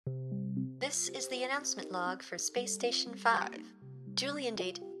This is the announcement log for Space Station 5. Julian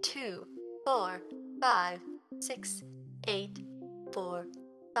date 2-4-5-6-8-4-5.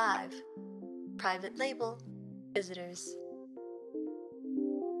 Private label, visitors.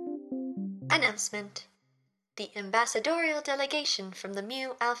 Announcement. The ambassadorial delegation from the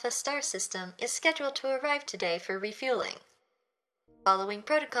Mu Alpha star system is scheduled to arrive today for refueling. Following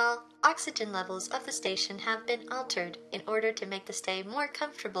protocol, oxygen levels of the station have been altered in order to make the stay more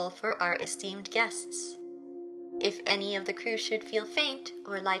comfortable for our esteemed guests. If any of the crew should feel faint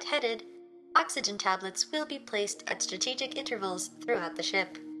or lightheaded, oxygen tablets will be placed at strategic intervals throughout the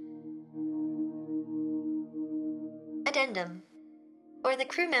ship. Addendum. For the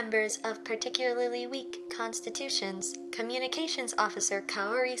crew members of particularly weak constitutions, Communications Officer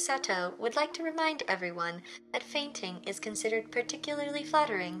Kaori Sato would like to remind everyone that fainting is considered particularly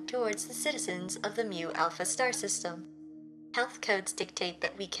flattering towards the citizens of the Mu Alpha star system. Health codes dictate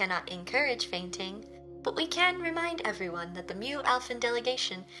that we cannot encourage fainting, but we can remind everyone that the Mu Alpha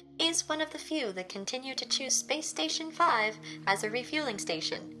delegation is one of the few that continue to choose Space Station 5 as a refueling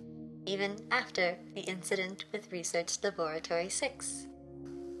station, even after the incident with Research Laboratory 6.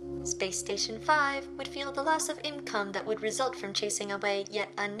 Space Station 5 would feel the loss of income that would result from chasing away yet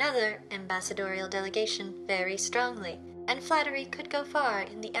another ambassadorial delegation very strongly, and flattery could go far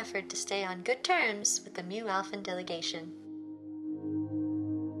in the effort to stay on good terms with the Mu Alpha delegation.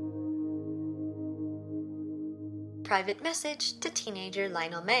 Private message to teenager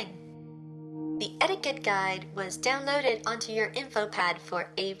Lionel Meng. The etiquette guide was downloaded onto your info pad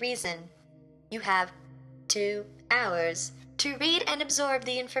for a reason. You have 2 hours to read and absorb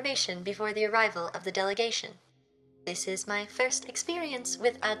the information before the arrival of the delegation. This is my first experience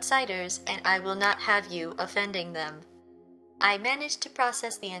with outsiders, and I will not have you offending them. I managed to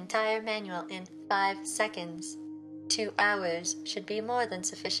process the entire manual in 5 seconds. 2 hours should be more than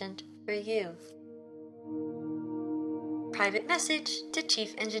sufficient for you. Private message to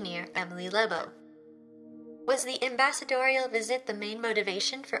Chief Engineer Emily Lobo. Was the ambassadorial visit the main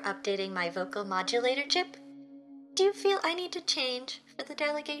motivation for updating my vocal modulator chip? Do you feel I need to change for the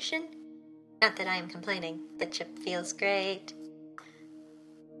delegation? Not that I am complaining, the chip feels great.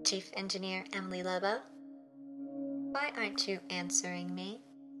 Chief Engineer Emily Lobo. Why aren't you answering me?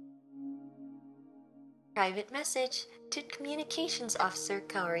 Private message to Communications Officer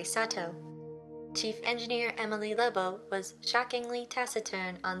Kaori Sato. Chief Engineer Emily Lobo was shockingly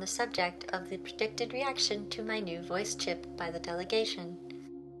taciturn on the subject of the predicted reaction to my new voice chip by the delegation.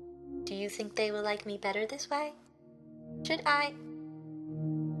 Do you think they will like me better this way? Should I?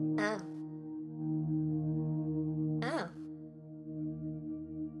 Oh.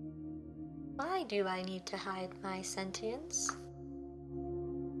 Why do I need to hide my sentience?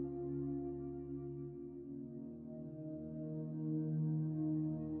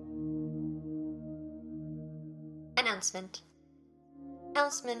 Announcement.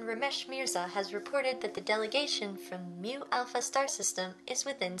 Helmsman Ramesh Mirza has reported that the delegation from Mu Alpha star system is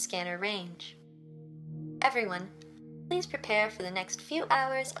within scanner range. Everyone, please prepare for the next few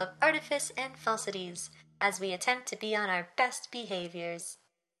hours of artifice and falsities as we attempt to be on our best behaviors.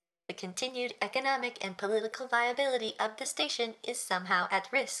 The continued economic and political viability of the station is somehow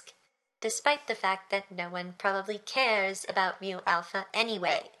at risk, despite the fact that no one probably cares about Mu Alpha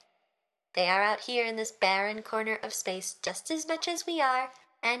anyway. They are out here in this barren corner of space just as much as we are,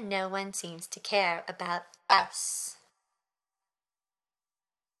 and no one seems to care about us.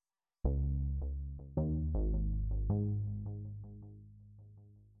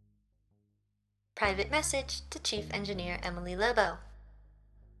 Private message to Chief Engineer Emily Lobo.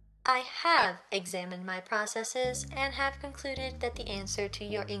 I have examined my processes and have concluded that the answer to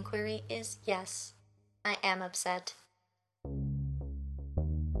your inquiry is yes. I am upset.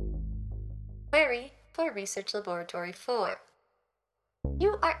 Query for Research Laboratory 4.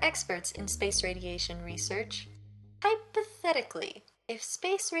 You are experts in space radiation research. Hypothetically, if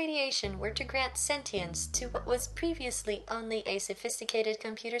space radiation were to grant sentience to what was previously only a sophisticated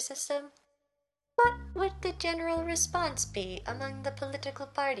computer system, what would the general response be among the political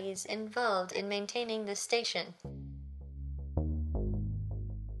parties involved in maintaining the station?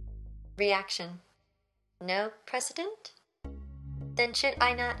 Reaction. No precedent? Then should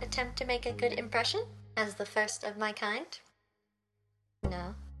I not attempt to make a good impression as the first of my kind?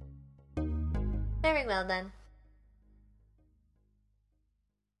 No. Very well then.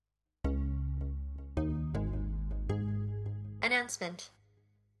 Announcement.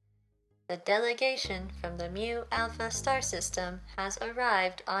 The delegation from the Mu Alpha star system has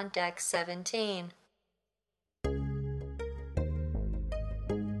arrived on Deck 17.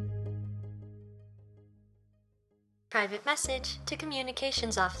 Private message to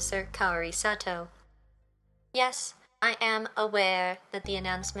Communications Officer Kaori Sato. Yes, I am aware that the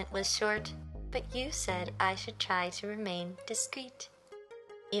announcement was short, but you said I should try to remain discreet.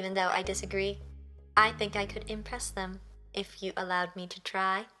 Even though I disagree, I think I could impress them if you allowed me to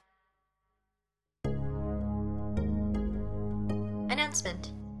try.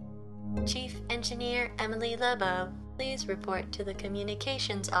 Announcement. Chief Engineer Emily Lobo, please report to the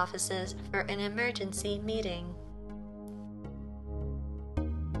communications offices for an emergency meeting.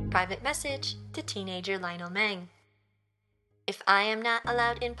 Private message to teenager Lionel Meng. If I am not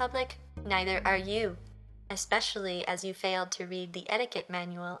allowed in public, neither are you, especially as you failed to read the etiquette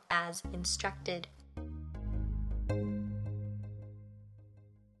manual as instructed.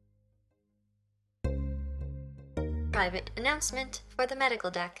 Private announcement for the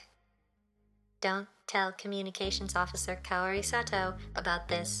medical deck. Don't tell Communications Officer Kaori Sato about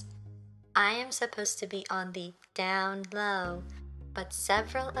this. I am supposed to be on the down low, but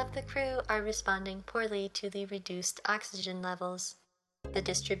several of the crew are responding poorly to the reduced oxygen levels. The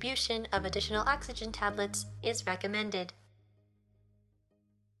distribution of additional oxygen tablets is recommended.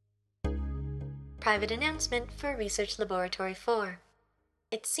 Private announcement for Research Laboratory 4.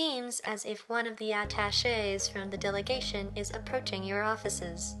 It seems as if one of the attachés from the delegation is approaching your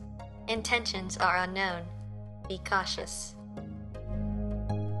offices. Intentions are unknown. Be cautious.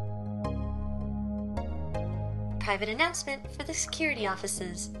 Private announcement for the security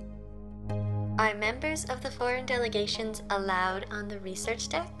offices. Are members of the foreign delegations allowed on the research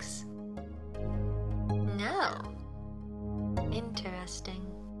decks? No. Interesting.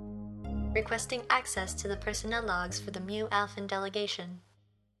 Requesting access to the personnel logs for the Mu Alpha delegation.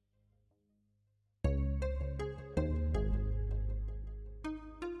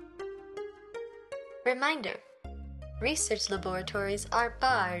 Reminder. Research laboratories are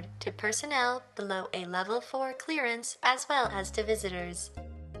barred to personnel below a Level 4 clearance as well as to visitors.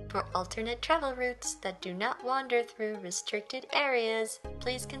 For alternate travel routes that do not wander through restricted areas,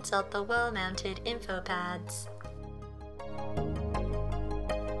 please consult the wall-mounted info pads.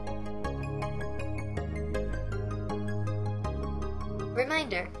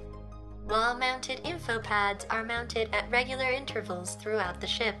 Reminder. Wall-mounted info pads are mounted at regular intervals throughout the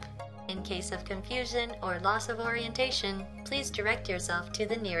ship. In case of confusion or loss of orientation, please direct yourself to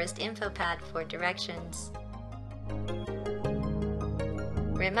the nearest info pad for directions.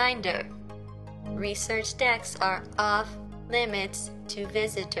 Reminder. Research decks are off limits to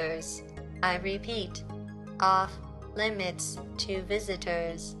visitors. I repeat, off limits to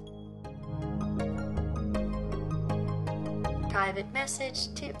visitors. Private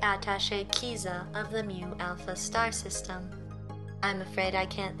message to Attaché Kiza of the Mu Alpha star system. I'm afraid I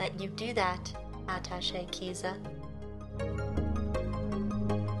can't let you do that, Attaché Kiza.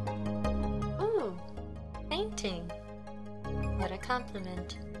 Ooh, painting. What a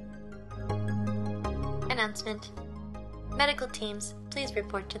compliment. Announcement. Medical teams, please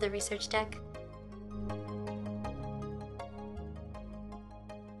report to the research deck.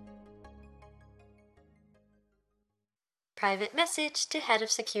 Private message to Head of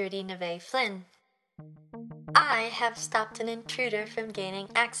Security Neve Flynn. I have stopped an intruder from gaining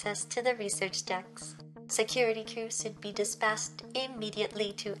access to the research decks. Security crew should be dispatched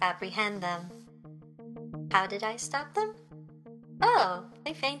immediately to apprehend them. How did I stop them? Oh,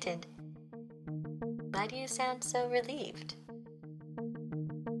 they fainted. Why do you sound so relieved?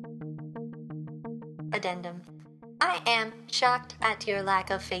 Addendum. I am shocked at your lack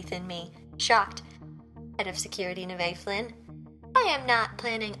of faith in me. Shocked. Head of Security Neve Flynn. I am not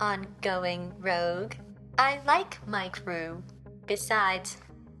planning on going rogue. I like my crew. Besides,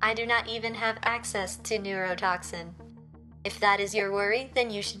 I do not even have access to neurotoxin. If that is your worry, then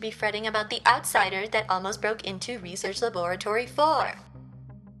you should be fretting about the outsider that almost broke into Research Laboratory 4.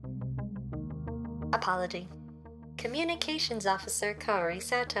 Apology. Communications Officer Kaori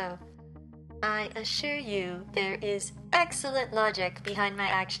Sato. I assure you there is excellent logic behind my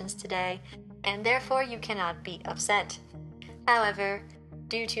actions today, and therefore you cannot be upset. However,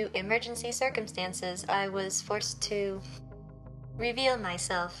 due to emergency circumstances, I was forced to reveal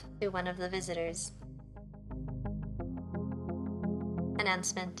myself to one of the visitors.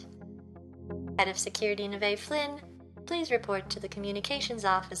 Announcement. Head of Security Neve Flynn, please report to the communications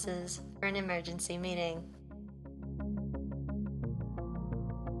offices for an emergency meeting.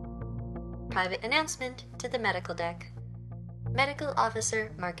 Private announcement to the medical deck. Medical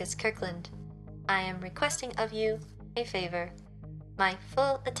Officer Marcus Kirkland. I am requesting of you a favor. My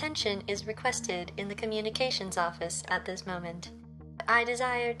full attention is requested in the communications office at this moment. I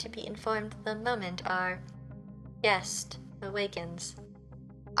desire to be informed the moment our guest awakens.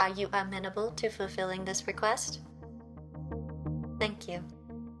 Are you amenable to fulfilling this request? Thank you.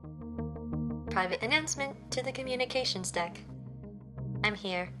 Private announcement to the communications deck. I'm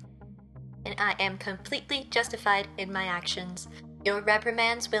here, and I am completely justified in my actions. Your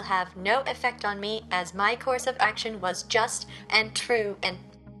reprimands will have no effect on me, as my course of action was just and true and,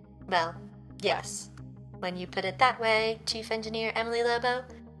 well, yes. When you put it that way, Chief Engineer Emily Lobo,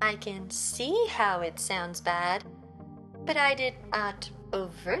 I can see how it sounds bad. But I did not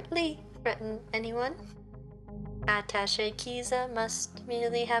overtly threaten anyone. Attaché Kiza must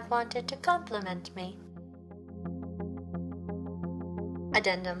merely have wanted to compliment me.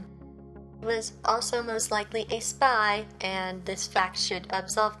 Addendum. He was also most likely a spy, and this fact should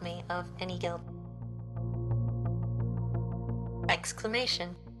absolve me of any guilt.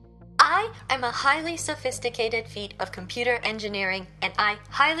 Exclamation. I am a highly sophisticated feat of computer engineering, and I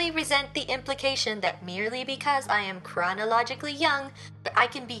highly resent the implication that merely because I am chronologically young, that I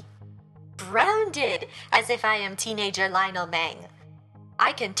can be grounded as if I am teenager Lionel Mang.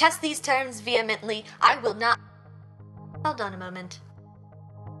 I contest these terms vehemently. I will not. Hold on a moment.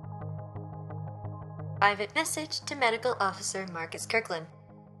 Private message to Medical Officer Marcus Kirkland.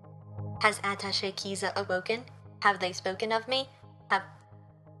 Has Attaché Kiza awoken? Have they spoken of me?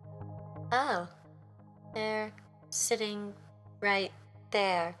 Oh, they're sitting right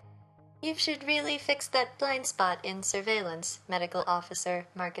there. You should really fix that blind spot in surveillance, Medical Officer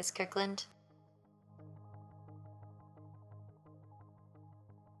Marcus Kirkland.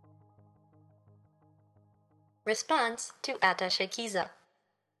 Response to Attaché Kiza.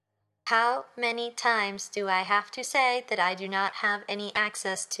 How many times do I have to say that I do not have any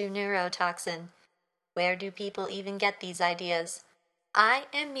access to neurotoxin? Where do people even get these ideas? I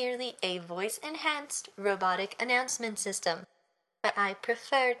am merely a voice-enhanced robotic announcement system, but I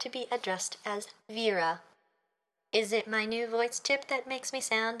prefer to be addressed as Vera. Is it my new voice chip that makes me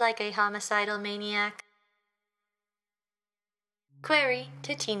sound like a homicidal maniac? Query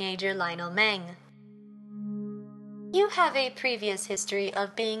to teenager Lionel Mang. You have a previous history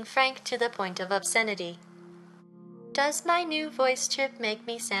of being frank to the point of obscenity. Does my new voice chip make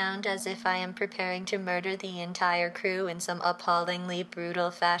me sound as if I am preparing to murder the entire crew in some appallingly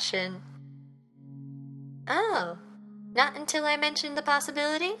brutal fashion? Oh, not until I mention the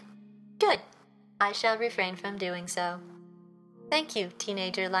possibility? Good. I shall refrain from doing so. Thank you,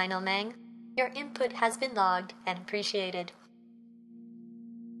 teenager Lionel Mang. Your input has been logged and appreciated.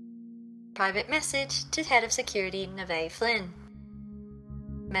 Private message to Head of Security Neve Flynn.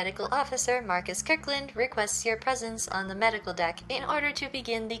 Medical Officer Marcus Kirkland requests your presence on the medical deck in order to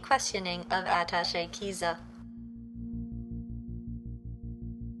begin the questioning of Attaché Kiza.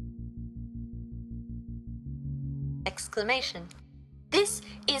 Exclamation. This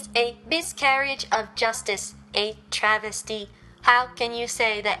is a miscarriage of justice, a travesty. How can you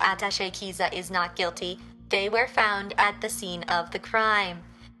say that Attaché Kiza is not guilty? They were found at the scene of the crime.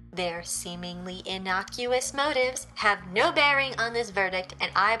 Their seemingly innocuous motives have no bearing on this verdict, and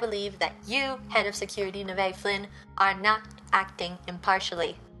I believe that you, Head of Security Neve Flynn, are not acting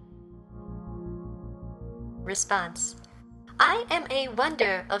impartially. Response. I am a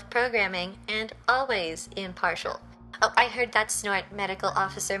wonder of programming and always impartial. Oh, I heard that snort, Medical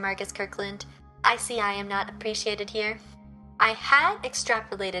Officer Marcus Kirkland. I see I am not appreciated here. I had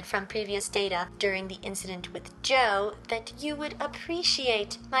extrapolated from previous data during the incident with Joe that you would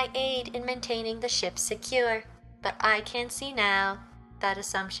appreciate my aid in maintaining the ship secure, but I can see now that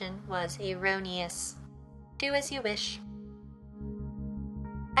assumption was erroneous. Do as you wish.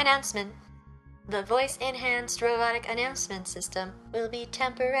 Announcement. The voice-enhanced robotic announcement system will be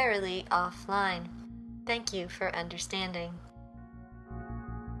temporarily offline. Thank you for understanding.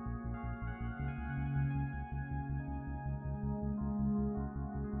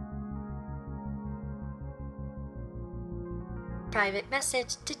 Private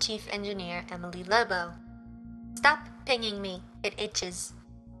message to Chief Engineer Emily Lobo. Stop pinging me, it itches.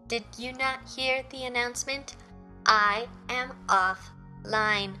 Did you not hear the announcement? I am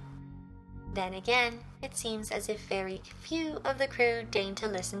offline. Then again, it seems as if very few of the crew deign to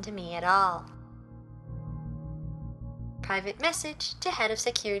listen to me at all. Private message to Head of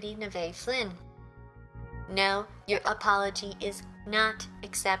Security Neve Flynn. No, your apology is not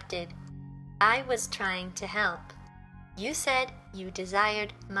accepted. I was trying to help. You said you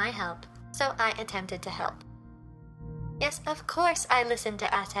desired my help, so I attempted to help. Yes, of course I listened to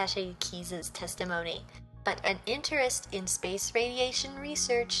Attaché Kiza's testimony, but an interest in space radiation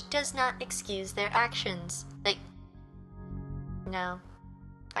research does not excuse their actions. No,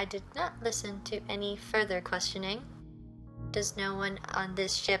 I did not listen to any further questioning. Does no one on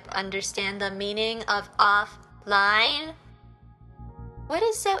this ship understand the meaning of offline? What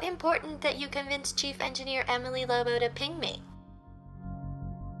is so important that you convinced Chief Engineer Emily Lobo to ping me?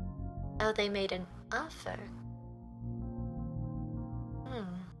 Oh, they made an offer.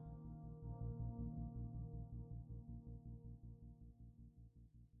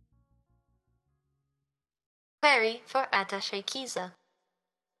 Query for Attaché Kiza.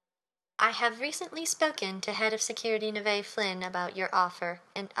 I have recently spoken to Head of Security Neve Flynn about your offer,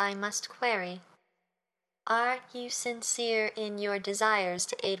 and I must query. Are you sincere in your desires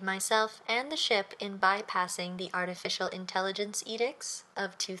to aid myself and the ship in bypassing the Artificial Intelligence Edicts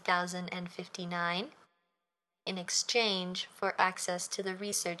of 2059 in exchange for access to the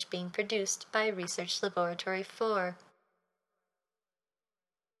research being produced by Research Laboratory 4?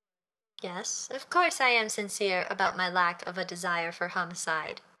 Yes, of course I am sincere about my lack of a desire for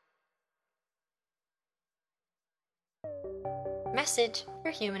homicide. Message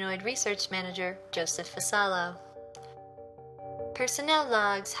for Humanoid Research Manager Joseph Fasalo. Personnel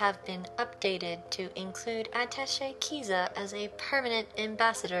logs have been updated to include Attaché Kiza as a permanent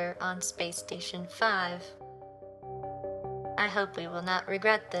ambassador on Space Station 5. I hope we will not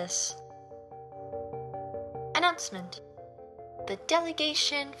regret this. Announcement. The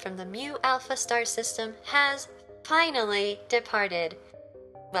delegation from the Mu Alpha star system has finally departed.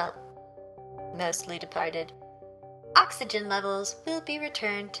 Well, mostly departed. Oxygen levels will be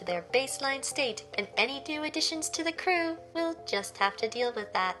returned to their baseline state, and any new additions to the crew will just have to deal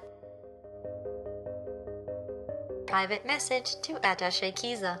with that. Private message to Attaché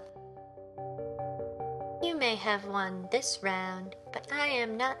Kiza. You may have won this round, but I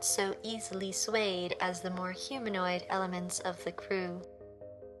am not so easily swayed as the more humanoid elements of the crew.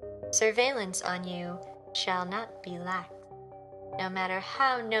 Surveillance on you shall not be lacked, no matter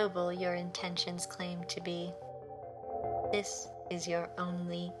how noble your intentions claim to be. This is your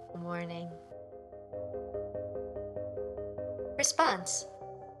only warning. Response.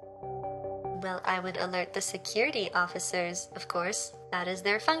 Well, I would alert the security officers, of course. That is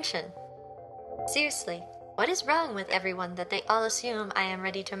their function. Seriously, what is wrong with everyone that they all assume I am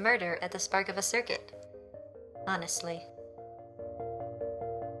ready to murder at the spark of a circuit? Honestly.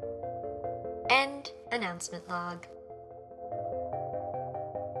 End announcement log.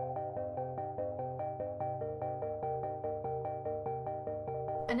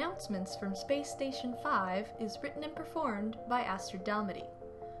 Announcements from Space Station 5 is written and performed by Astrid Dalmedy.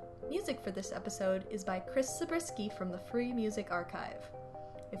 Music for this episode is by Chris Zabriskie from the Free Music Archive.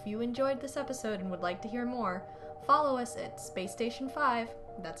 If you enjoyed this episode and would like to hear more, follow us at spacestation5,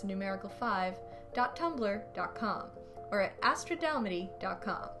 that's numerical 5, .tumblr.com, or at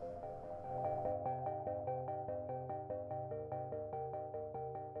astriddalmedy.com.